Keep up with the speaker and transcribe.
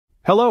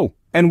Hello,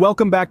 and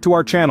welcome back to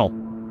our channel.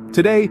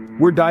 Today,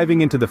 we're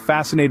diving into the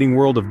fascinating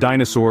world of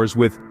dinosaurs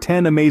with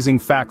 10 amazing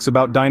facts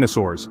about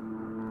dinosaurs.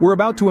 We're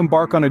about to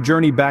embark on a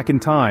journey back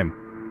in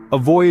time, a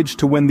voyage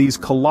to when these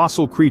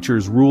colossal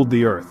creatures ruled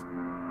the Earth.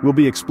 We'll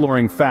be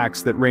exploring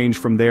facts that range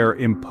from their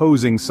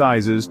imposing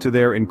sizes to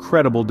their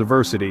incredible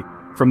diversity,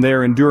 from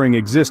their enduring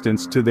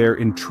existence to their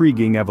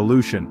intriguing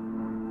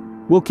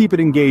evolution. We'll keep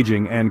it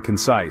engaging and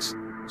concise.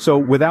 So,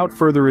 without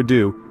further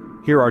ado,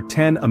 here are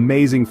 10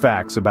 amazing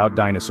facts about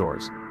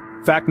dinosaurs.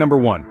 Fact number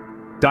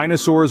 1.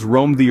 Dinosaurs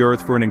roamed the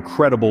Earth for an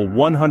incredible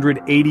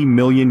 180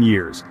 million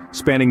years,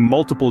 spanning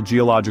multiple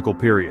geological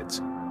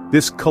periods.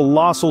 This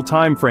colossal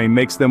time frame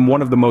makes them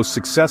one of the most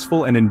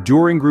successful and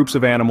enduring groups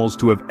of animals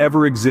to have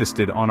ever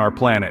existed on our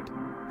planet.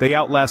 They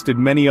outlasted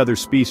many other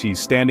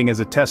species, standing as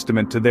a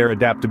testament to their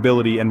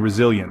adaptability and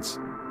resilience.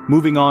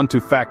 Moving on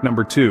to fact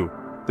number 2.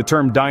 The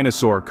term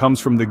dinosaur comes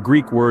from the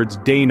Greek words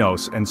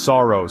deinos and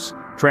sauros,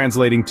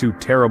 translating to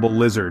terrible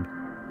lizard.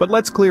 But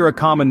let's clear a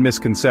common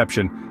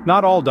misconception.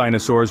 Not all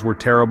dinosaurs were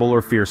terrible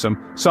or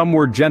fearsome. Some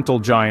were gentle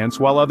giants,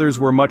 while others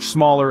were much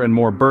smaller and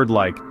more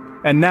bird-like.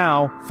 And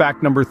now,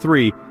 fact number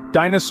 3,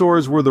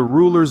 dinosaurs were the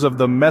rulers of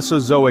the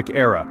Mesozoic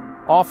Era,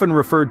 often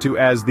referred to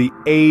as the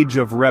Age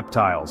of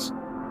Reptiles.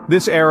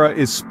 This era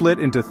is split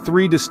into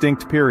 3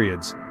 distinct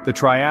periods: the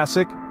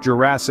Triassic,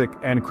 Jurassic,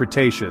 and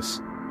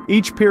Cretaceous.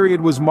 Each period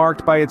was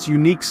marked by its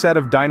unique set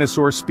of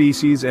dinosaur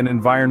species and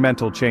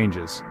environmental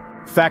changes.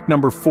 Fact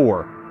number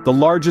 4. The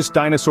largest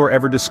dinosaur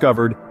ever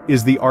discovered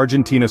is the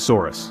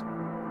Argentinosaurus.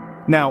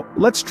 Now,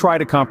 let's try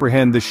to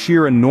comprehend the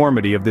sheer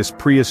enormity of this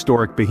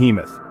prehistoric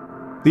behemoth.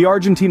 The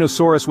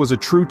Argentinosaurus was a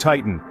true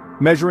titan,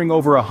 measuring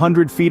over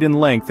 100 feet in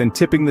length and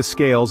tipping the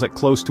scales at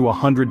close to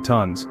 100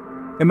 tons.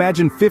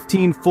 Imagine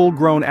 15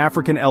 full-grown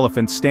African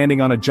elephants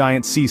standing on a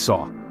giant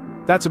seesaw.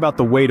 That's about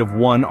the weight of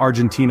one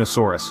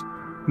Argentinosaurus.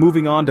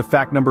 Moving on to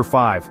fact number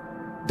 5.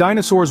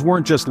 Dinosaurs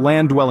weren't just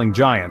land-dwelling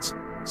giants.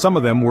 Some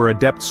of them were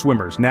adept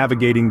swimmers,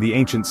 navigating the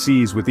ancient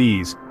seas with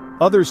ease.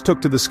 Others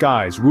took to the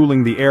skies,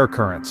 ruling the air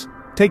currents.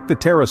 Take the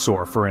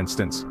pterosaur, for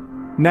instance.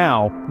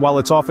 Now, while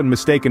it's often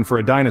mistaken for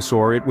a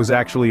dinosaur, it was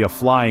actually a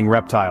flying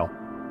reptile.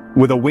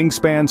 With a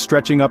wingspan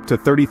stretching up to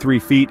 33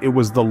 feet, it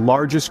was the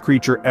largest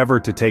creature ever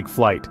to take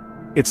flight.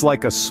 It's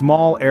like a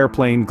small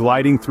airplane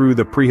gliding through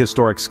the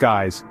prehistoric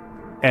skies.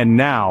 And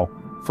now,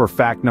 for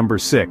fact number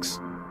 6.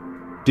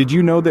 Did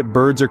you know that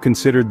birds are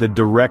considered the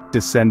direct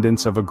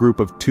descendants of a group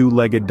of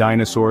 2-legged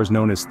dinosaurs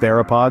known as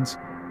theropods?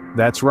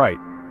 That's right.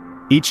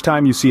 Each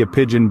time you see a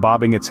pigeon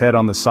bobbing its head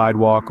on the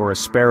sidewalk or a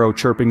sparrow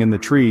chirping in the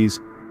trees,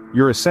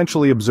 you're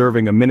essentially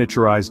observing a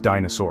miniaturized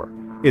dinosaur.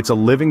 It's a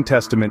living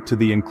testament to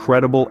the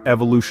incredible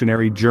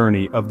evolutionary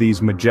journey of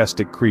these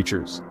majestic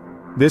creatures.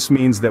 This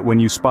means that when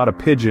you spot a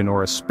pigeon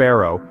or a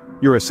sparrow,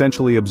 you're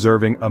essentially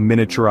observing a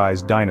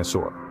miniaturized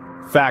dinosaur.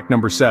 Fact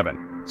number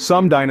 7.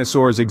 Some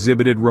dinosaurs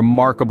exhibited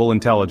remarkable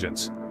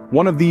intelligence.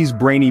 One of these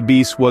brainy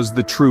beasts was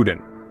the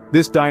Troodon.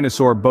 This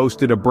dinosaur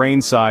boasted a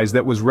brain size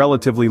that was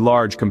relatively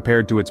large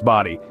compared to its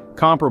body,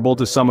 comparable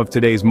to some of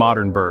today's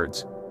modern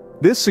birds.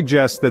 This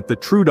suggests that the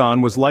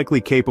Troodon was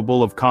likely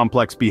capable of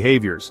complex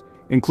behaviors,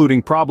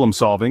 including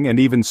problem-solving and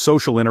even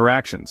social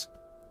interactions.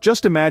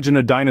 Just imagine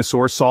a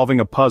dinosaur solving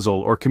a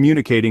puzzle or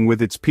communicating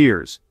with its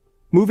peers.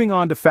 Moving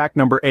on to fact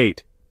number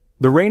 8.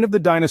 The reign of the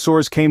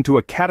dinosaurs came to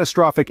a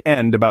catastrophic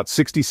end about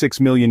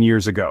 66 million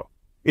years ago.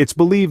 It's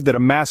believed that a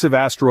massive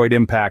asteroid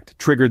impact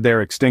triggered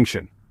their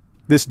extinction.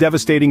 This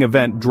devastating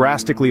event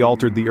drastically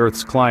altered the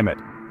Earth's climate,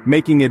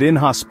 making it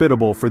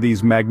inhospitable for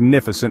these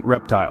magnificent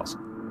reptiles.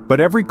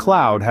 But every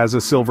cloud has a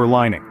silver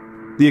lining.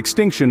 The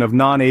extinction of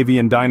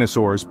non-avian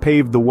dinosaurs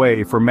paved the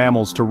way for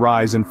mammals to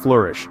rise and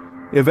flourish,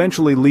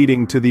 eventually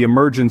leading to the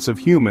emergence of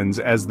humans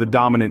as the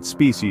dominant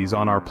species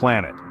on our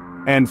planet.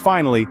 And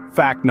finally,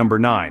 fact number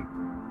 9.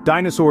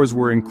 Dinosaurs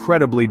were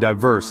incredibly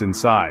diverse in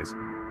size.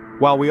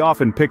 While we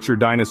often picture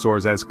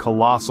dinosaurs as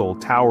colossal,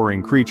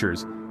 towering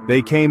creatures,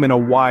 they came in a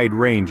wide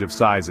range of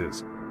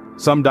sizes.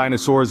 Some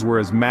dinosaurs were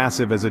as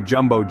massive as a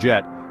jumbo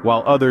jet,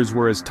 while others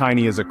were as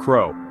tiny as a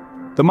crow.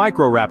 The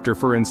Microraptor,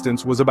 for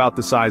instance, was about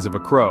the size of a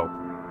crow.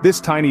 This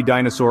tiny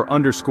dinosaur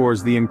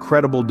underscores the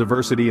incredible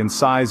diversity in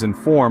size and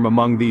form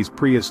among these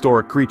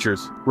prehistoric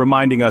creatures,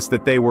 reminding us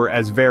that they were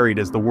as varied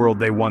as the world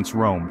they once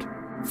roamed.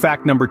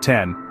 Fact number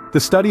 10. The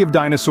study of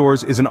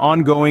dinosaurs is an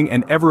ongoing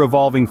and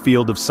ever-evolving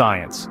field of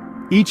science.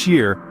 Each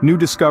year, new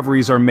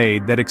discoveries are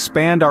made that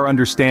expand our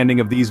understanding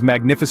of these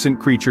magnificent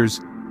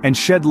creatures and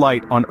shed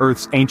light on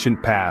Earth's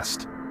ancient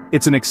past.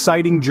 It's an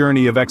exciting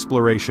journey of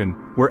exploration,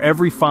 where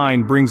every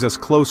find brings us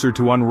closer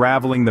to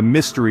unraveling the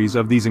mysteries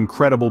of these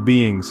incredible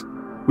beings.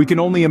 We can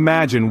only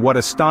imagine what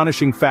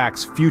astonishing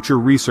facts future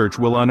research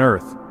will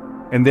unearth.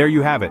 And there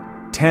you have it,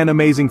 10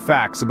 amazing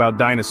facts about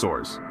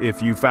dinosaurs.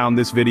 If you found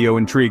this video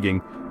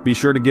intriguing, be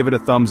sure to give it a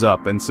thumbs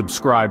up and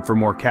subscribe for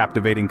more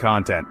captivating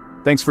content.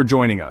 Thanks for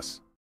joining us.